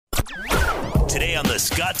Today on the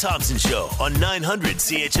Scott Thompson Show on 900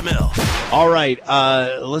 CHML. All right,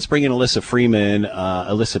 let's bring in Alyssa Freeman,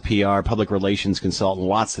 Alyssa PR, public relations consultant.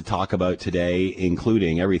 Lots to talk about today,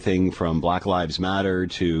 including everything from Black Lives Matter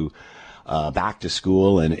to back to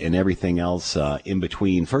school and everything else in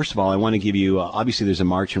between. First of all, I want to give you, obviously there's a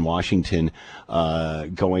march in Washington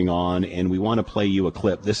going on, and we want to play you a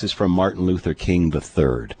clip. This is from Martin Luther King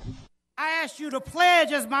III. I ask you to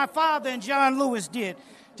pledge as my father and John Lewis did,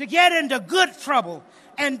 to get into good trouble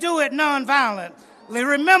and do it nonviolently.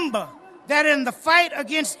 Remember that in the fight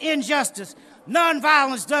against injustice,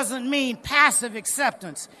 nonviolence doesn't mean passive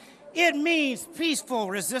acceptance. It means peaceful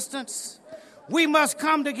resistance. We must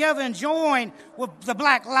come together and join with the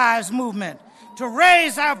Black Lives Movement to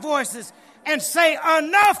raise our voices and say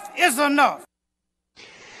enough is enough.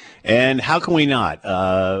 And how can we not?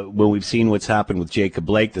 When we've seen what's happened with Jacob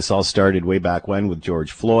Blake, this all started way back when with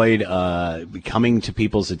George Floyd, coming to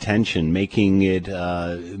people's attention, making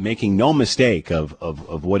no mistake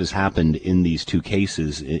of what has happened in these two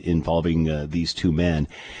cases involving these two men.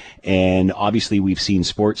 And obviously we've seen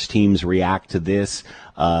sports teams react to this.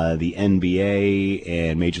 The NBA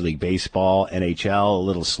and Major League Baseball, NHL, a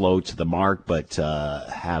little slow to the mark, but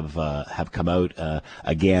have come out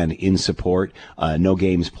again in support. No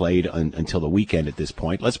games played until the weekend at this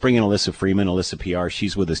point. Let's bring in Alyssa Freeman, Alyssa PR.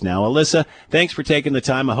 She's with us now. Alyssa, thanks for taking the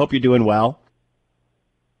time. I hope you're doing well.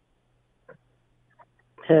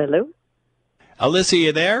 Hello? Alyssa,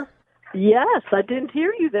 you there? Yes, I didn't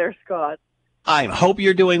hear you there, Scott. I hope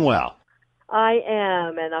you're doing well. I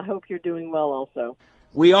am, and I hope you're doing well also.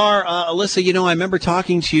 We are. Alyssa, I remember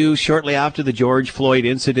talking to you shortly after the George Floyd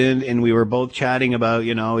incident, and we were both chatting about,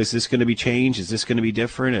 is this going to be changed? Is this going to be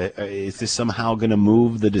different? Is this somehow going to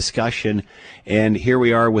move the discussion? And here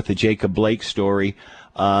we are with the Jacob Blake story,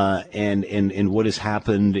 and what has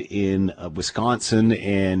happened in Wisconsin,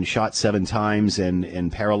 and shot 7 times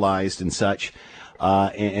and paralyzed and such.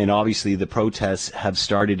 And obviously the protests have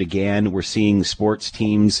started again. We're seeing sports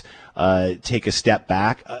teams take a step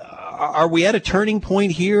back. Are we at a turning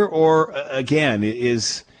point here, or again,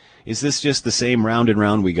 is this just the same round and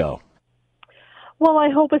round we go? Well, I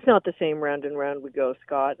hope it's not the same round and round we go,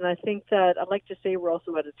 Scott. And I think that I'd like to say we're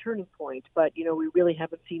also at a turning point, but, we really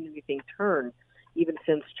haven't seen anything turn even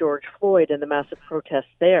since George Floyd and the massive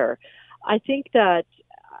protests there. I think that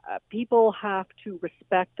people have to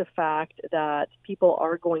respect the fact that people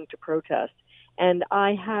are going to protest. And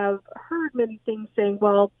I have heard many things saying,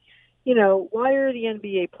 well, why are the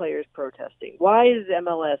NBA players protesting? Why is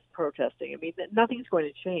MLS protesting? I mean, nothing's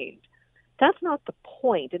going to change. That's not the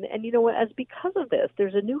point. And you know what? As because of this,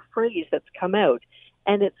 there's a new phrase that's come out,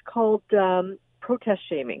 and it's called protest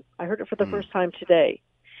shaming. I heard it for the first time today.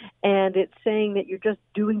 And it's saying that you're just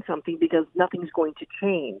doing something because nothing's going to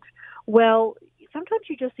change. Well, sometimes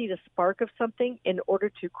you just need a spark of something in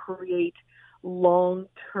order to create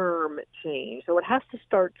long-term change. So it has to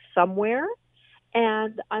start somewhere,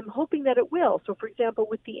 and I'm hoping that it will. So, for example,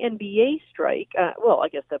 with the NBA strike, I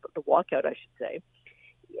guess the walkout, I should say,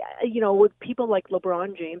 with people like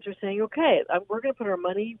LeBron James are saying, okay, we're going to put our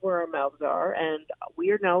money where our mouths are, and we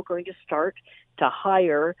are now going to start to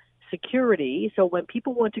hire security. So when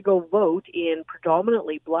people want to go vote in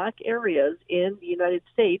predominantly black areas in the United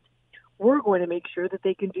States, we're going to make sure that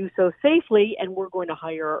they can do so safely, and we're going to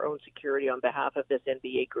hire our own security on behalf of this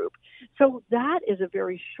NBA group. So that is a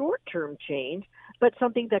very short-term change, but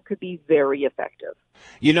something that could be very effective.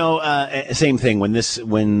 Same thing. When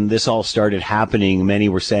this all started happening, many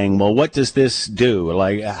were saying, well, what does this do?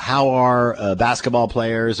 Like, how are basketball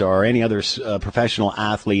players or any other professional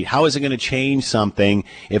athlete, how is it going to change something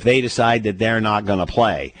if they decide that they're not going to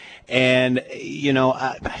play? And,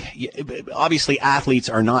 obviously athletes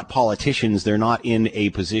are not politicians. They're not in a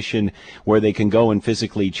position where they can go and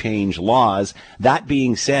physically change laws. That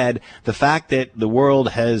being said, the fact that the world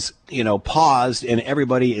has, paused and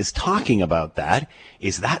everybody is talking about that,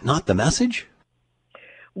 is that not the message?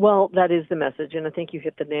 Well, that is the message, and I think you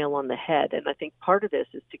hit the nail on the head. And I think part of this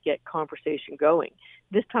is to get conversation going.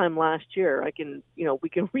 This time last year, we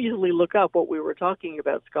can easily look up what we were talking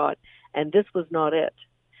about, Scott, and this was not it.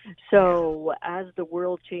 So as the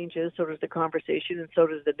world changes, so does the conversation and so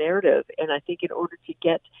does the narrative. And I think in order to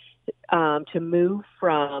get to move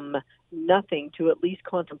from nothing to at least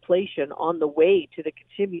contemplation on the way to the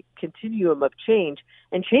continuum of change,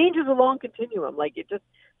 and change is a long continuum. Like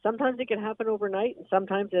sometimes it can happen overnight, and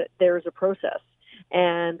sometimes there is a process.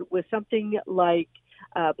 And with something like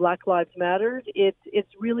Black Lives Matter,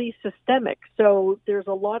 it's really systemic. So there's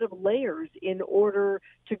a lot of layers in order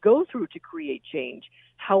to go through to create change.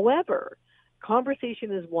 However,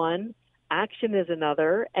 conversation is one, action is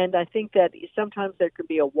another. And I think that sometimes there can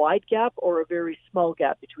be a wide gap or a very small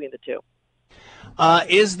gap between the two.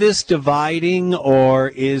 Is this dividing or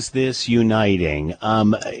is this uniting?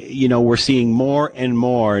 We're seeing more and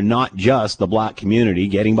more, not just the black community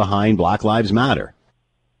getting behind Black Lives Matter.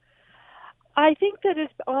 I think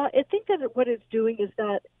that what it's doing is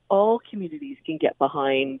that all communities can get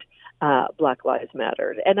behind Black Lives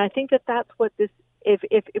Matter, and I think that that's what this.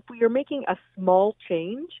 If we are making a small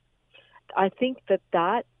change, I think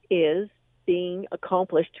that is being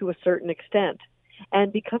accomplished to a certain extent.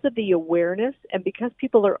 And because of the awareness and because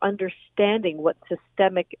people are understanding what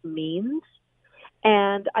systemic means,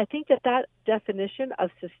 and I think that definition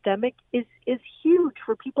of systemic is huge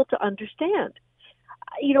for people to understand.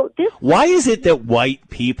 Why is it that white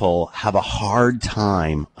people have a hard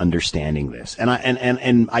time understanding this? And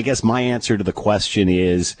I guess my answer to the question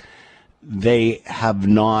is they have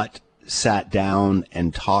not sat down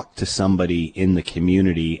and talked to somebody in the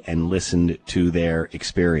community and listened to their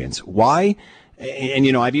experience. Why?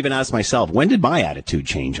 And, I've even asked myself, when did my attitude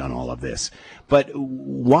change on all of this? But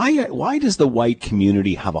why does the white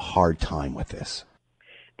community have a hard time with this?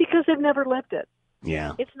 Because they've never lived it.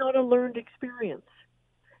 Yeah. It's not a learned experience.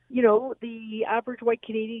 The average white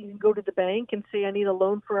Canadian can go to the bank and say, I need a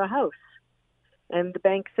loan for a house. And the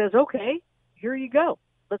bank says, okay, here you go.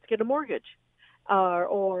 Let's get a mortgage.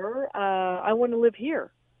 Or I want to live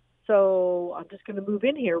here. So I'm just going to move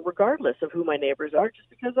in here regardless of who my neighbors are, just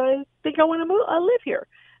because I think I want to live here.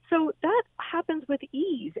 So that happens with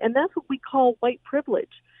ease, and that's what we call white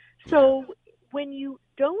privilege. So when you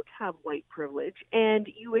don't have white privilege and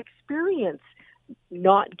you experience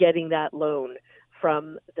not getting that loan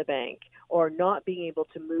from the bank or not being able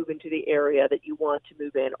to move into the area that you want to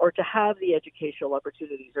move in or to have the educational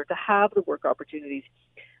opportunities or to have the work opportunities,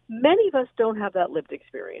 many of us don't have that lived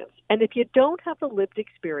experience. And if you don't have the lived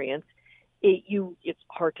experience, it's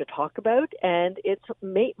hard to talk about and it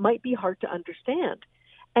might be hard to understand.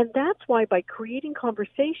 And that's why by creating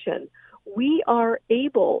conversation, we are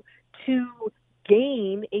able to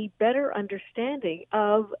gain a better understanding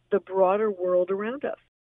of the broader world around us.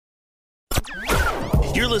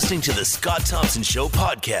 You're listening to the Scott Thompson Show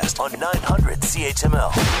podcast on 900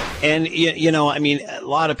 CHML. And, a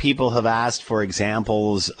lot of people have asked for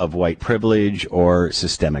examples of white privilege or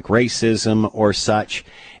systemic racism or such.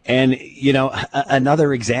 And,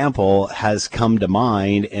 another example has come to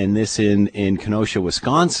mind, and this in Kenosha,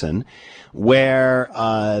 Wisconsin, where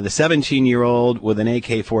the 17-year-old with an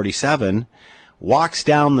AK-47 walks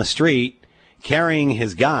down the street carrying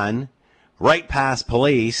his gun right past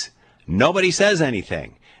police. Nobody says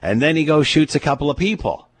anything. And then he goes shoots a couple of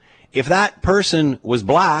people. If that person was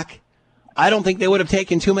black, I don't think they would have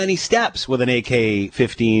taken too many steps with an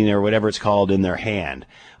AK-15 or whatever it's called in their hand.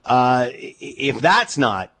 If that's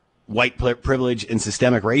not white privilege and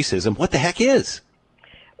systemic racism, what the heck is?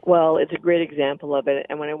 Well, it's a great example of it.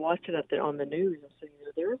 And when I watched it on the news, I was saying,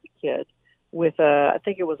 there was a kid with I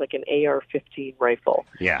think it was like an AR-15 rifle.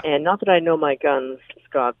 Yeah. And not that I know my guns,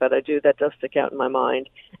 Scott, but that does stick out in my mind.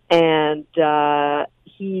 And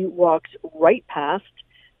he walks right past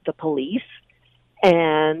the police,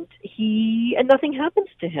 and nothing happens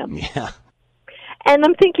to him. Yeah. And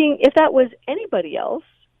I'm thinking, if that was anybody else,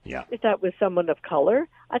 yeah, if that was someone of color,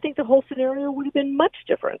 I think the whole scenario would have been much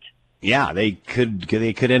different. Yeah, they could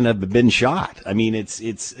end up been shot. I mean, it's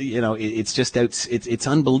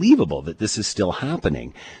unbelievable that this is still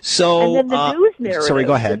happening. So, and then the news narrative. Sorry,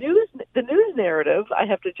 go ahead. The news narrative. I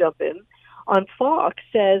have to jump in on Fox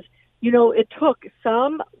says, it took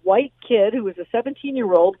some white kid who was a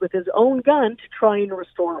 17-year-old with his own gun to try and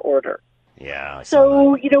restore order. Yeah.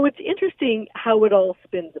 So it's interesting how it all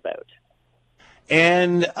spins about.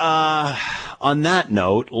 And on that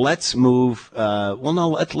note, let's move.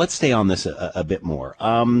 Let's stay on this a bit more.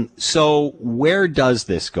 So where does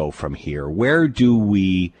this go from here? Where do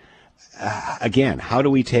we, again, how do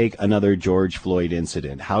we take another George Floyd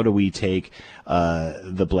incident? How do we take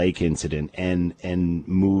the Blake incident and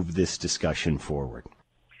move this discussion forward?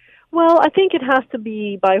 Well, I think it has to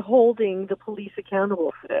be by holding the police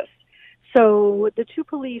accountable for this. So the two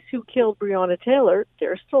police who killed Breonna Taylor,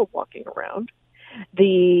 they're still walking around.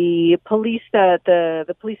 The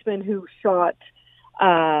policeman who shot,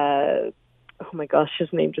 oh my gosh,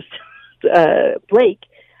 his name just, Blake,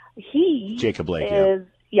 Jacob Blake, he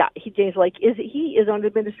is on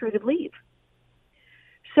administrative leave.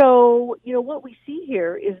 So, what we see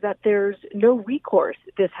here is that there's no recourse.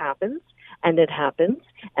 This happens, and it happens,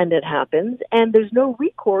 and it happens, and there's no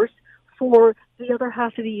recourse for the other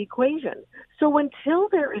half of the equation. So until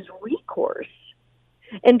there is recourse,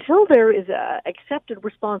 Until there is a accepted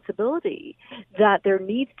responsibility that there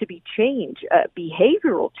needs to be change,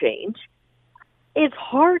 behavioral change, it's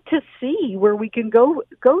hard to see where we can go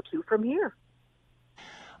to from here.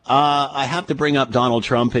 I have to bring up Donald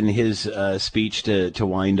Trump and his speech to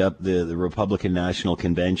wind up the Republican National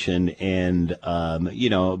Convention. And,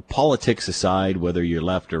 politics aside, whether you're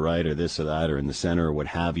left or right or this or that or in the center or what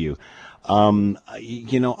have you,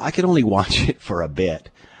 I could only watch it for a bit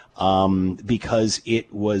because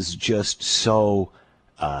it was just so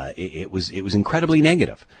it was incredibly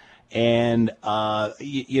negative. And,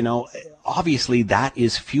 obviously that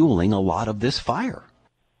is fueling a lot of this fire.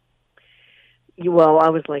 Well, I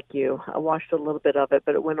was like you. I watched a little bit of it,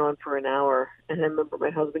 but it went on for an hour. And I remember my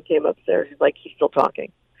husband came upstairs. He's like, he's still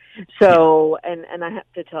talking. So, and I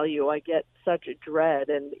have to tell you, I get such a dread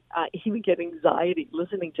and I even get anxiety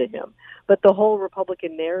listening to him. But the whole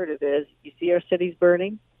Republican narrative is, you see our cities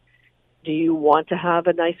burning? Do you want to have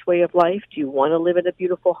a nice way of life? Do you want to live in a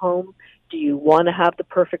beautiful home? Do you want to have the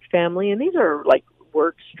perfect family? And these are like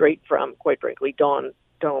words straight from, quite frankly, Donald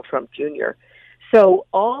Trump Jr. So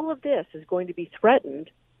all of this is going to be threatened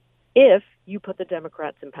if you put the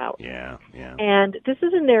Democrats in power. Yeah. And this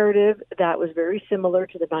is a narrative that was very similar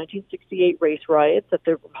to the 1968 race riots that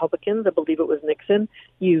the Republicans, I believe it was Nixon,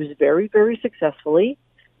 used very, very successfului,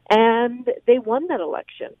 and they won that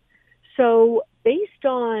election. So based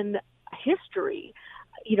on history,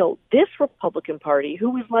 this Republican Party, who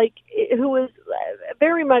was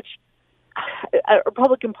very much a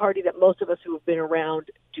Republican Party that most of us who have been around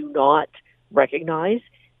do not recognize,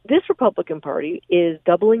 this Republican Party is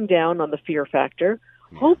doubling down on the fear factor,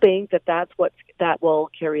 hoping that will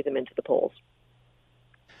carry them into the polls.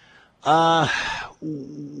 How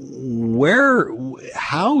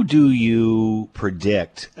do you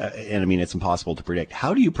predict, and I mean, it's impossible to predict,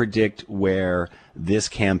 how do you predict where this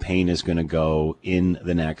campaign is going to go in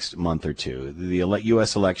the next month or two? The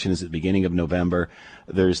U.S. election is at the beginning of November.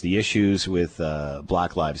 There's the issues with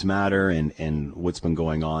Black Lives Matter and what's been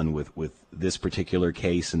going on with this particular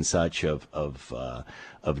case and such of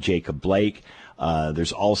Jacob Blake.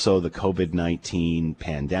 There's also the COVID-19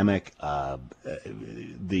 pandemic,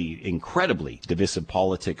 the incredibly divisive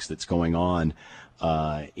politics that's going on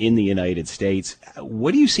in the United States.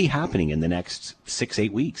 What do you see happening in the next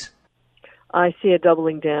 6-8 weeks? I see a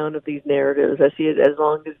doubling down of these narratives. I see it as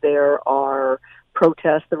long as there are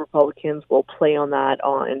protests, the Republicans will play on that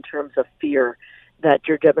in terms of fear that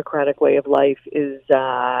your democratic way of life is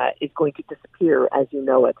going to disappear as you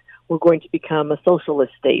know it. We're going to become a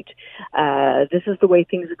socialist state. This is the way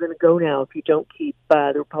things are going to go now if you don't keep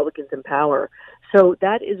the Republicans in power. So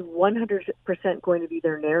that is 100% going to be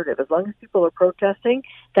their narrative. As long as people are protesting,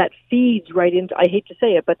 that feeds right into, I hate to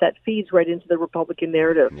say it, but that feeds right into the Republican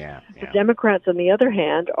narrative. Yeah. The Democrats, on the other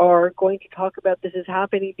hand, are going to talk about this is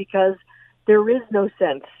happening because there is no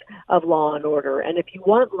sense of law and order. And if you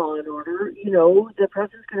want law and order, the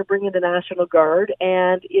president's going to bring in the National Guard,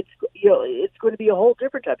 and it's going to be a whole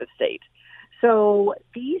different type of state. So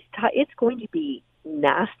it's going to be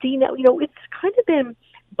nasty. Now, it's kind of been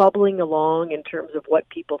bubbling along in terms of what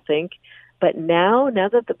people think. But now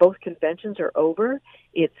that both conventions are over,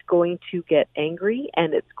 it's going to get angry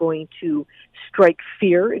and it's going to strike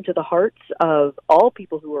fear into the hearts of all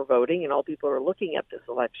people who are voting and all people who are looking at this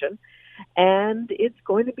election. And it's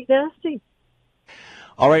going to be nasty.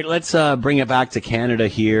 All right, let's bring it back to Canada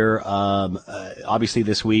here. Obviously,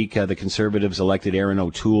 this week, the Conservatives elected Erin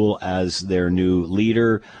O'Toole as their new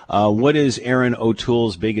leader. What is Erin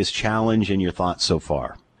O'Toole's biggest challenge and your thoughts so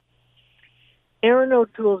far? Erin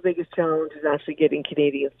O'Toole's biggest challenge is actually getting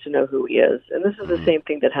Canadians to know who he is. And this is the same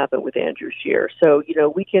thing that happened with Andrew Scheer. So,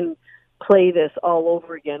 we can play this all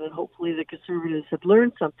over again, and hopefully the Conservatives have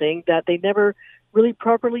learned something that they never really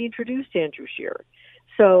properly introduced Andrew Scheer.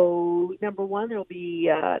 So, number one,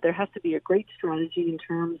 there has to be a great strategy in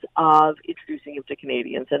terms of introducing him to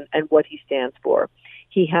Canadians and what he stands for.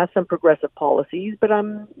 He has some progressive policies, but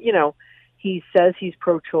he says he's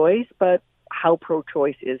pro-choice, but how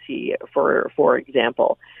pro-choice is he, for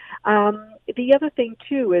example? The other thing,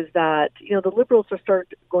 too, is that, the Liberals are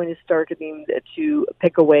going to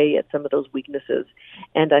pick away at some of those weaknesses,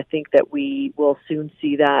 and I think that we will soon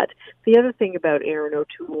see that. The other thing about Erin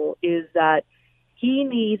O'Toole is that he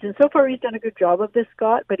needs, and so far he's done a good job of this,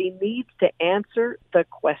 Scott, but he needs to answer the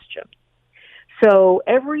question. So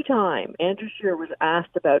every time Andrew Scheer was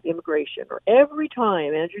asked about immigration, or every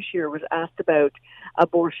time Andrew Scheer was asked about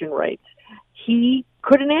abortion rights, he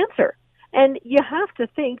couldn't answer. And you have to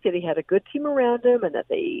think that he had a good team around him, and that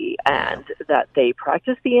they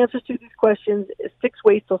practiced the answers to these questions 6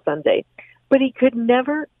 ways till Sunday. But he could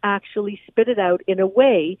never actually spit it out in a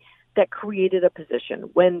way that created a position.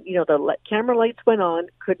 When, the camera lights went on,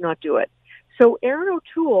 could not do it. So Aaron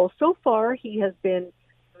O'Toole, so far, he has been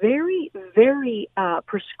very, very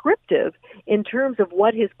prescriptive in terms of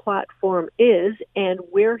what his platform is and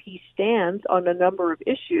where he stands on a number of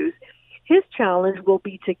issues. His challenge will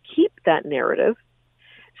be to keep that narrative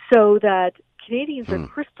so that Canadians are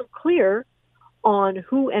crystal clear on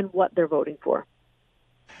who and what they're voting for.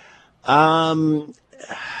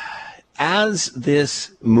 As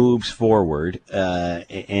this moves forward,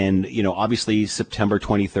 and, obviously September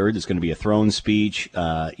 23rd is going to be a throne speech.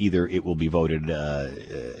 Either it will be voted,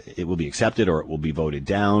 it will be accepted, or it will be voted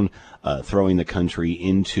down, throwing the country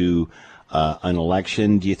into an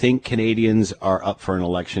election. Do you think Canadians are up for an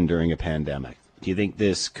election during a pandemic? Do you think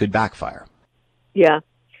this could backfire? Yeah,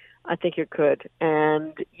 I think it could.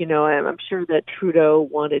 And, I'm sure that Trudeau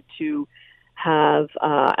wanted to have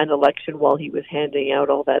an election while he was handing out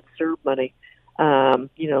all that CERB money. And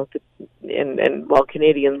while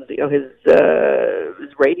Canadians,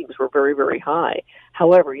 his ratings were very, very high.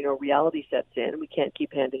 However, reality sets in. We can't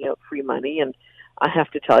keep handing out free money. And I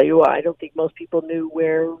have to tell you, I don't think most people knew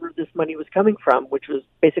where this money was coming from, which was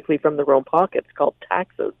basically from their own pockets, called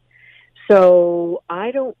taxes. So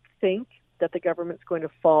I don't think that the government's going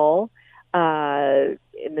to fall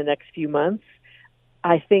in the next few months.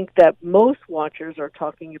 I think that most watchers are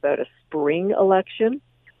talking about a spring election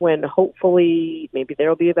when hopefully maybe there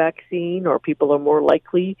will be a vaccine or people are more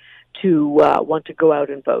likely to want to go out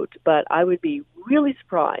and vote. But I would be really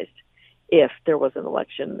surprised if there was an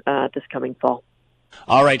election this coming fall.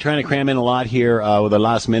 All right, trying to cram in a lot here with the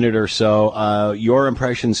last minute or so. Your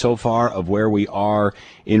impression so far of where we are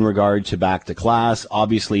in regard to back to class.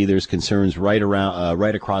 Obviously, there's concerns right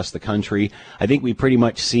across the country. I think we've pretty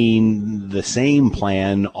much seen the same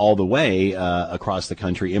plan all the way across the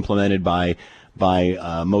country, implemented by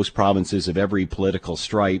most provinces of every political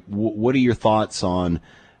stripe. What are your thoughts on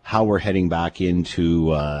how we're heading back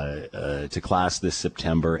into to class this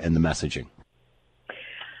September and the messaging?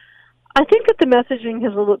 I think that the messaging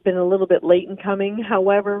has been a little bit late in coming.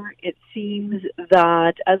 However, it seems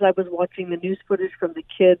that as I was watching the news footage from the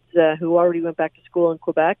kids who already went back to school in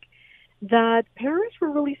Quebec, that parents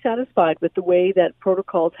were really satisfied with the way that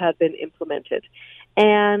protocols had been implemented.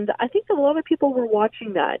 And I think that a lot of people were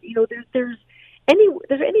watching that. There's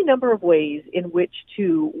any number of ways in which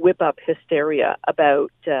to whip up hysteria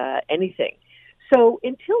about anything. So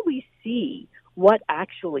until we see what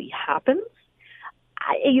actually happens,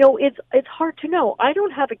 it's hard to know. I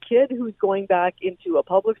don't have a kid who's going back into a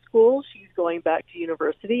public school. She's going back to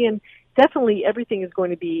university, and definitely everything is going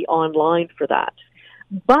to be online for that.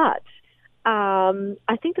 But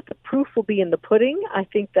I think that the proof will be in the pudding. I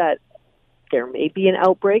think that there may be an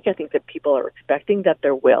outbreak. I think that people are expecting that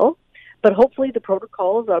there will. But hopefully the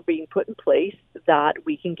protocols are being put in place that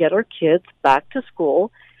we can get our kids back to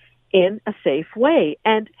school in a safe way.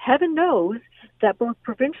 And heaven knows that both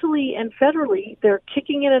provincially and federally, they're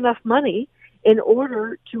kicking in enough money in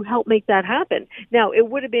order to help make that happen. Now, it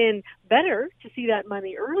would have been better to see that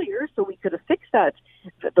money earlier so we could have fixed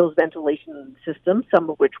those ventilation systems, some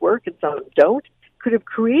of which work and some don't, could have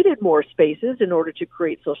created more spaces in order to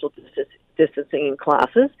create social distancing in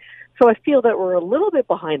classes. So I feel that we're a little bit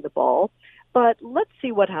behind the ball, but let's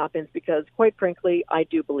see what happens because, quite frankly, I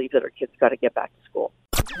do believe that our kids got to get back to school.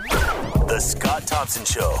 The Scott Thompson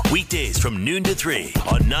Show, weekdays from noon to 3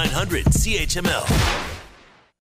 on 900 CHML.